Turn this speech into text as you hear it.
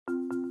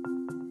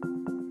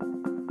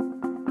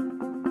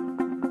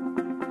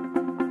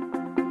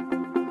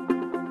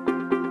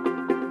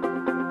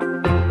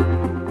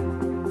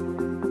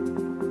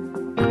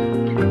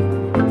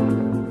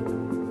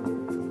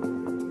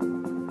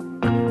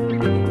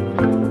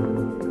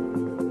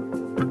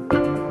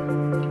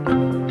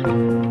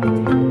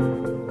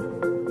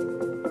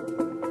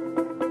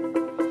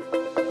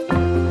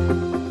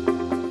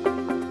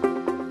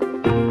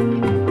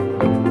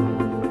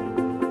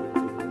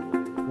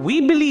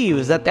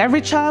that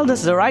every child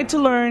has the right to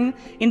learn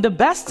in the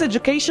best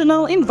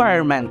educational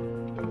environment.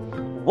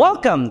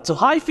 Welcome to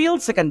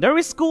Highfield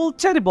Secondary School,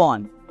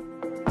 Cirebon.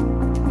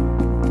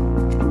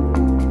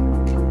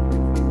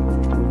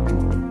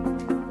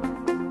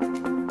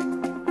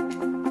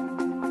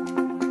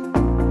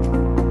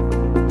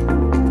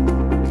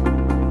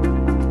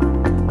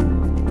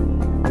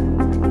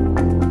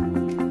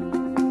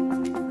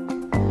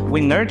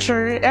 We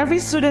nurture every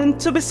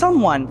student to be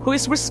someone who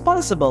is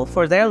responsible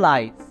for their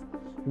life,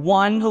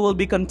 one who will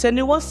be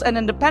continuous and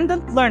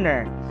independent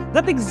learner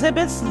that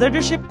exhibits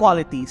leadership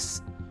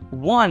qualities,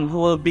 one who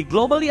will be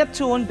globally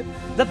attuned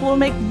that will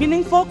make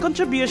meaningful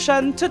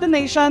contribution to the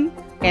nation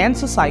and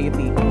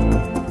society.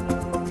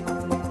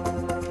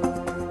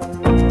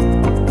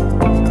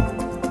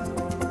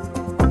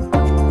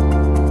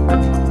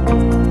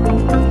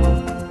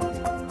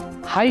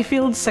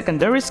 Highfield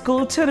Secondary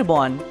School,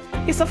 Cirebon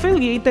is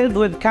affiliated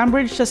with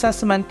Cambridge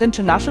Assessment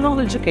International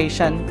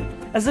Education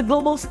as a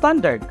global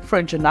standard for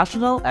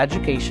international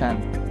education.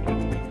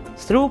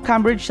 Through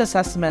Cambridge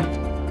Assessment,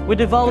 we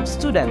develop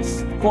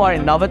students who are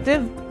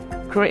innovative,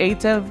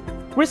 creative,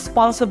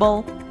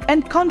 responsible,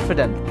 and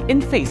confident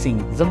in facing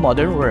the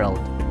modern world.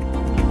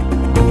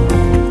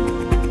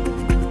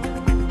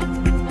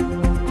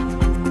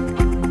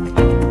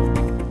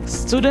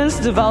 Students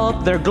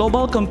develop their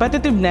global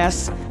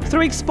competitiveness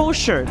through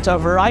exposure to a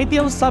variety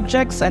of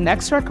subjects and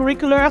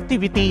extracurricular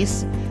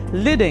activities,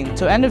 leading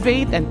to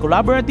innovative and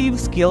collaborative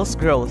skills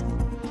growth.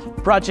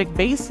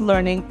 Project-based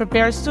learning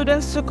prepares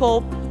students to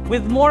cope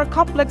with more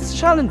complex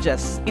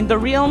challenges in the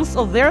realms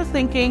of their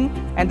thinking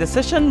and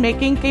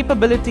decision-making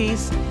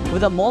capabilities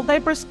with a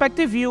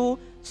multi-perspective view,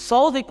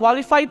 so they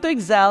qualify to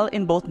excel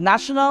in both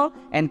national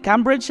and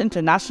Cambridge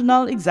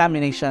International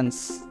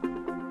examinations.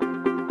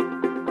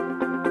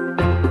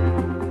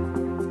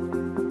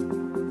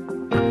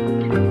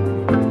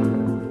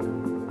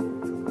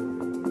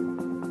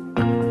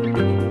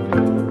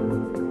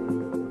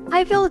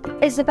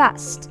 Highfield is the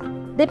best.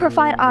 They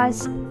provide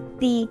us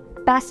the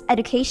best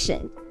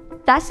education,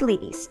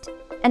 facilities,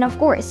 and of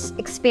course,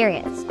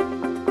 experience.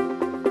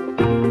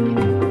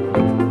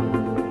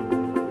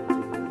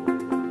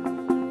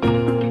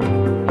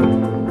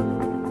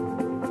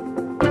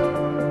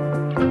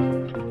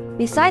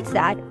 Besides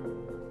that,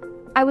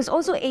 I was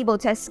also able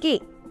to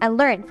escape and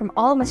learn from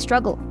all of my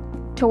struggle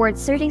towards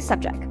certain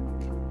subject.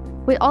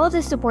 With all of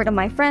the support of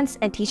my friends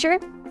and teacher,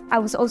 I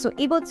was also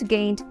able to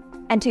gain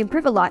and to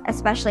improve a lot,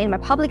 especially in my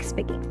public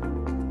speaking.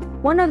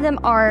 One of them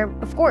are,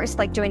 of course,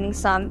 like joining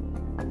some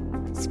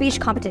speech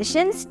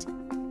competitions,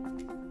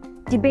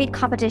 debate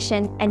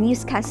competition, and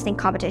newscasting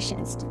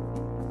competitions.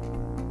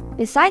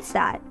 Besides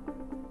that,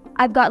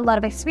 I've got a lot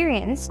of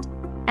experience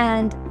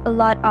and a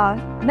lot of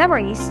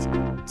memories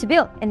to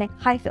build in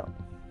Highfield.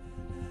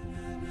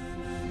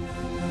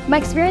 My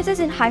experiences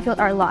in Highfield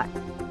are a lot,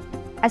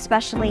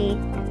 especially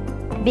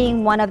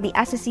being one of the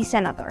SSC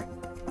senator.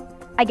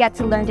 I get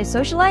to learn to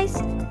socialize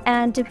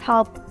and to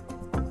help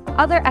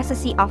other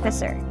SSC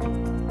officer,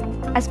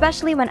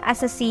 especially when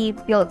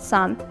SSC builds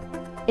some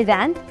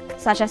event,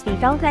 such as the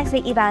Valentine's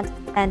Day event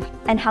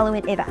and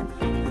Halloween event.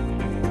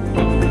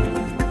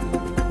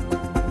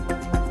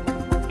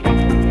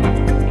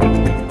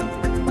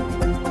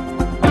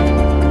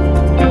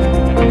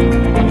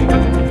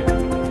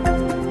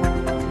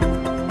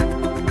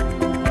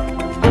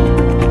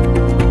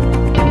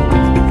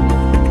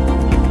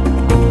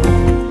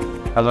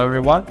 Hello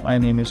everyone, my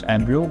name is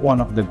Andrew, one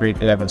of the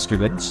grade 11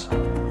 students.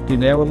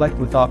 Today I would like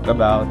to talk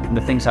about the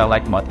things I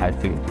like about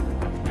Highfield.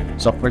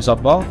 So first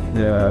of all,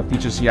 the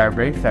teachers here are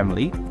very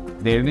friendly.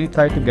 They really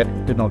try to get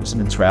to know the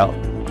students well.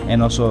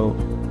 And also,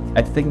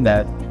 I think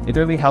that it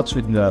really helps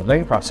with the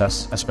learning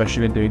process,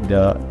 especially during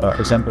the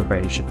exam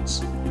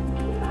preparations.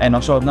 And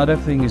also another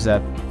thing is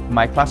that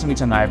my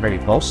classmates and I are very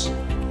close.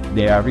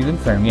 They are really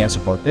friendly and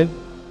supportive.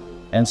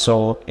 And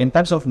so in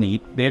times of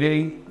need, they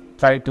really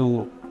try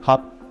to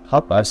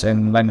help us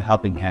and lend a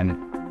helping hand.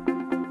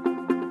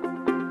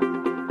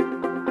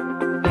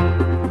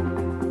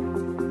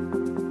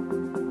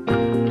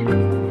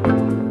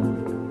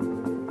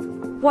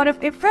 What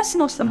I've impressed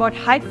most about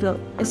Highfield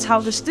is how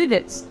the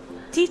students,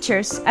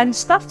 teachers, and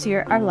staff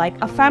here are like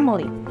a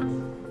family.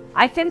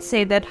 I can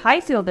say that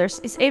Highfielders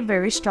is a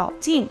very strong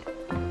team.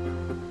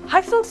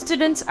 Highfield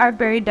students are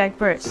very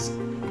diverse.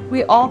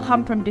 We all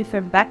come from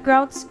different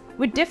backgrounds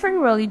with different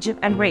religion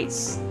and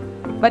race.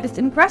 But it's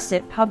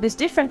impressive how these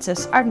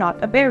differences are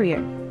not a barrier.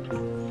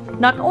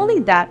 Not only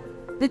that,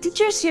 the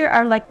teachers here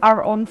are like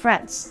our own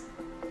friends.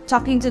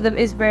 Talking to them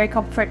is very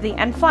comforting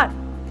and fun.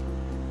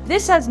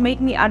 This has made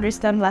me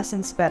understand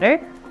lessons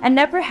better and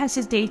never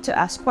hesitate to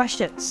ask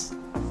questions.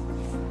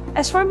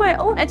 As for my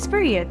own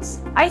experience,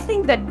 I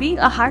think that being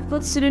a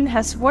Highfield student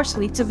has forced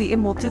me to be a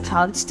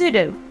multi-talent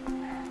student.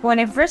 When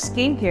I first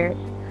came here,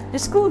 the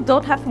school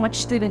don't have much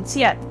students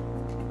yet,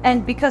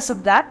 and because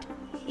of that,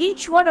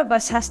 each one of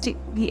us has to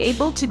be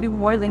able to do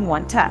more than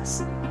one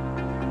task.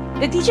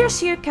 The teachers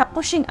here kept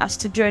pushing us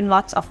to join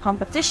lots of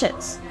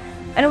competitions,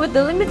 and with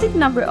the limited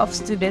number of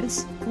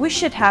students, we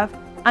should have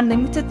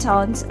unlimited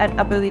talents and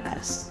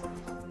abilities.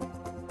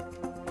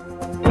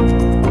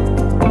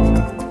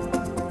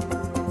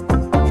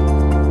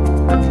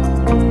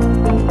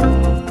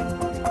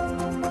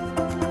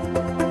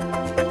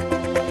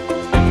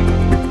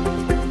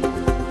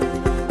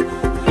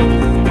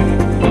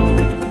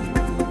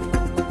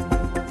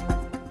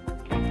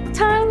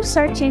 times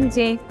are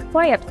changing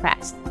quite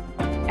fast,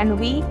 and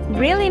we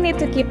really need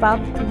to keep up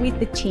with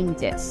the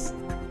changes.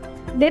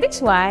 That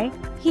is why,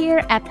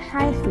 here at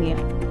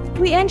Highfield,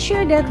 we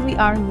ensure that we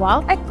are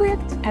well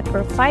equipped at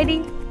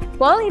providing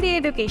quality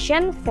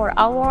education for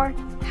our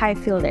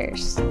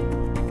Highfielders.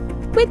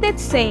 With that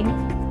saying,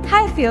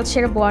 Highfield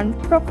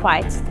Cirebon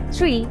provides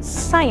 3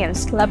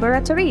 science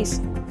laboratories,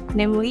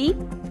 namely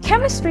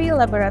Chemistry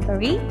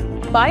Laboratory,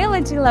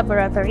 Biology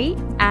Laboratory,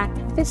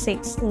 and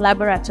Physics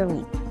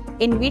Laboratory,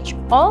 in which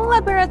all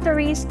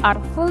laboratories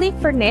are fully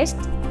furnished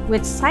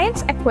with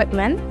science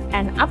equipment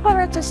and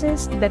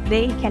apparatuses that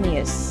they can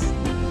use.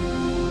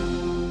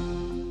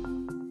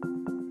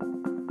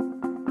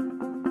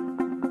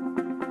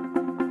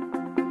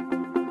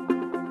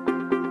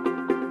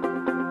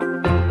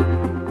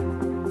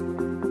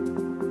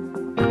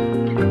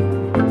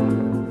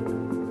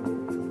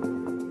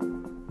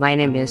 My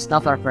name is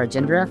Nafar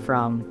Farjendra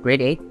from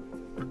grade 8.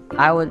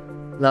 I would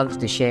love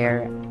to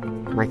share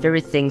my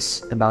favorite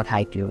things about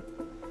Highfield.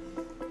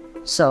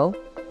 So,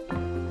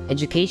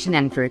 education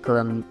and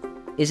curriculum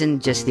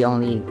isn't just the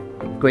only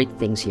great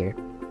things here,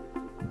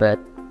 but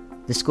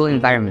the school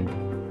environment.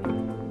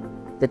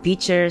 The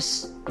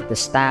teachers, the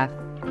staff,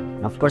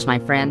 and of course my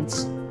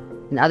friends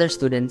and other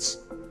students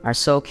are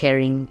so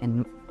caring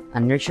and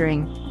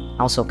nurturing,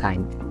 also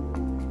kind.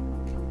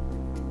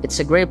 It's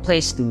a great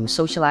place to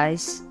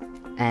socialize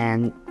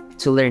and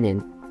to learn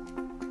in.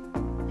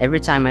 Every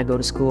time I go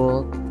to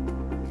school,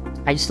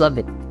 I just love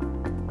it.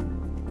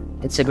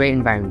 It's a great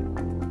environment.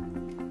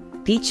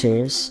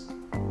 Teachers,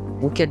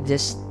 we could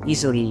just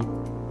easily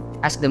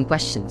ask them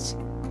questions,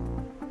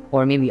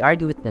 or maybe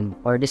argue with them,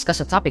 or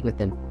discuss a topic with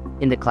them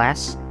in the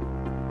class.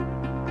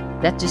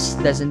 That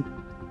just doesn't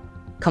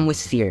come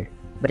with fear,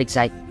 but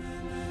excitement.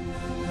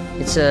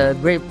 It's a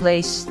great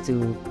place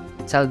to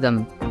tell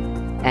them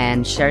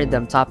and share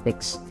them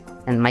topics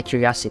and my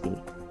curiosity.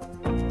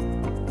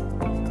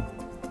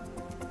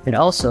 And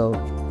also,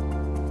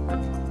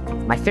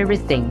 my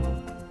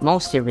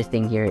most favorite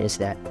thing here is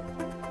that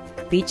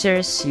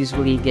teachers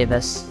usually give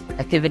us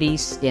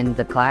activities in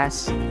the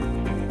class,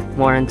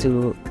 more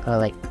into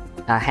like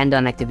a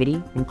hand-on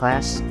activity in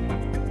class.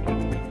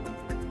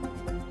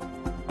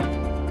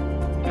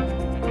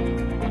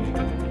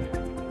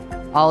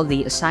 All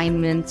the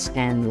assignments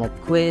and like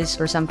quiz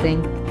or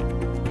something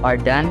are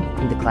done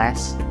in the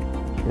class,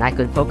 and I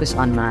could focus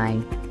on my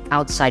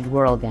outside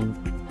world and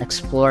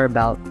explore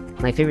about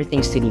my favorite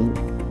things to do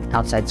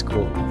outside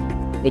school.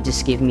 It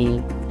just gives me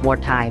more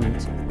time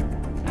to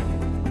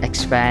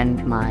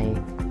expand my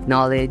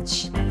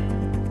knowledge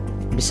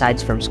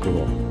besides from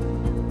school.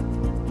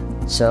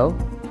 So,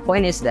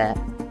 point is that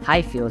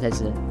Highfield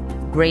has a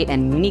great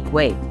and unique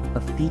way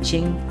of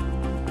teaching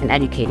and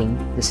educating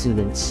the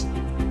students,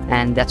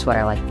 and that's what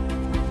I like.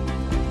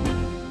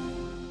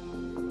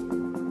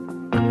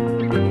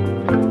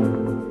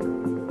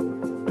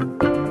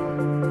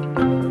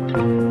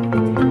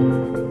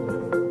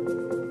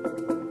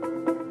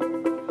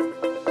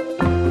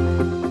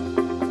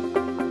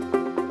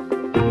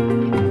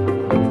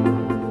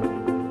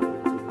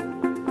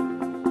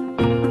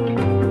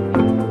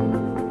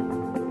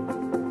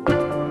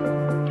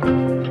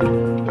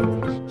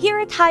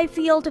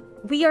 Highfield,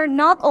 we are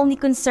not only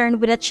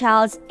concerned with a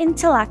child's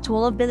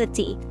intellectual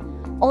ability,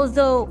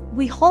 although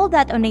we hold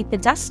that on a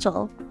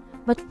pedestal,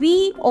 but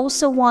we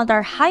also want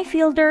our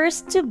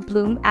Highfielders to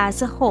bloom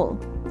as a whole.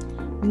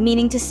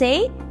 Meaning to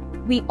say,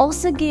 we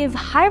also give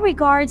high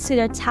regards to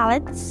their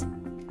talents,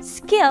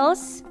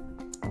 skills,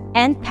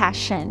 and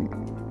passion.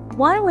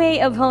 One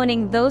way of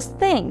honing those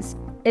things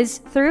is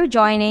through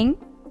joining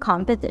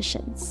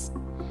competitions.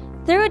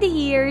 Through the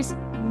years,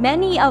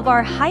 many of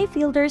our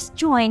Highfielders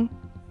join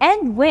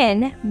and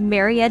win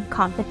myriad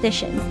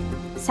competitions,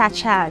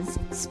 such as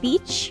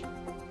speech,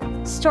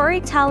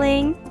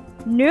 storytelling,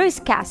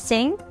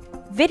 newscasting,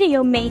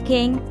 video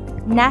making,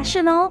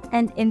 national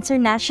and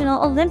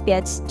international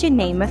Olympiads, to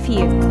name a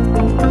few.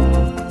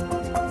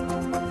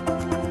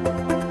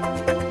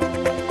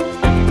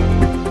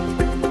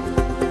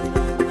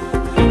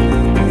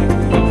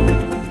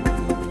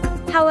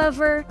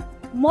 However,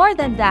 more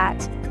than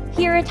that,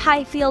 here at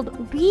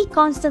Highfield, we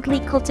constantly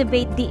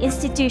cultivate the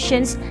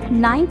institution's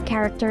 9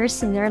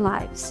 characters in their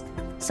lives,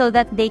 so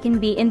that they can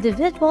be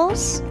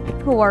individuals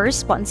who are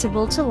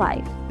responsible to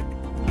life.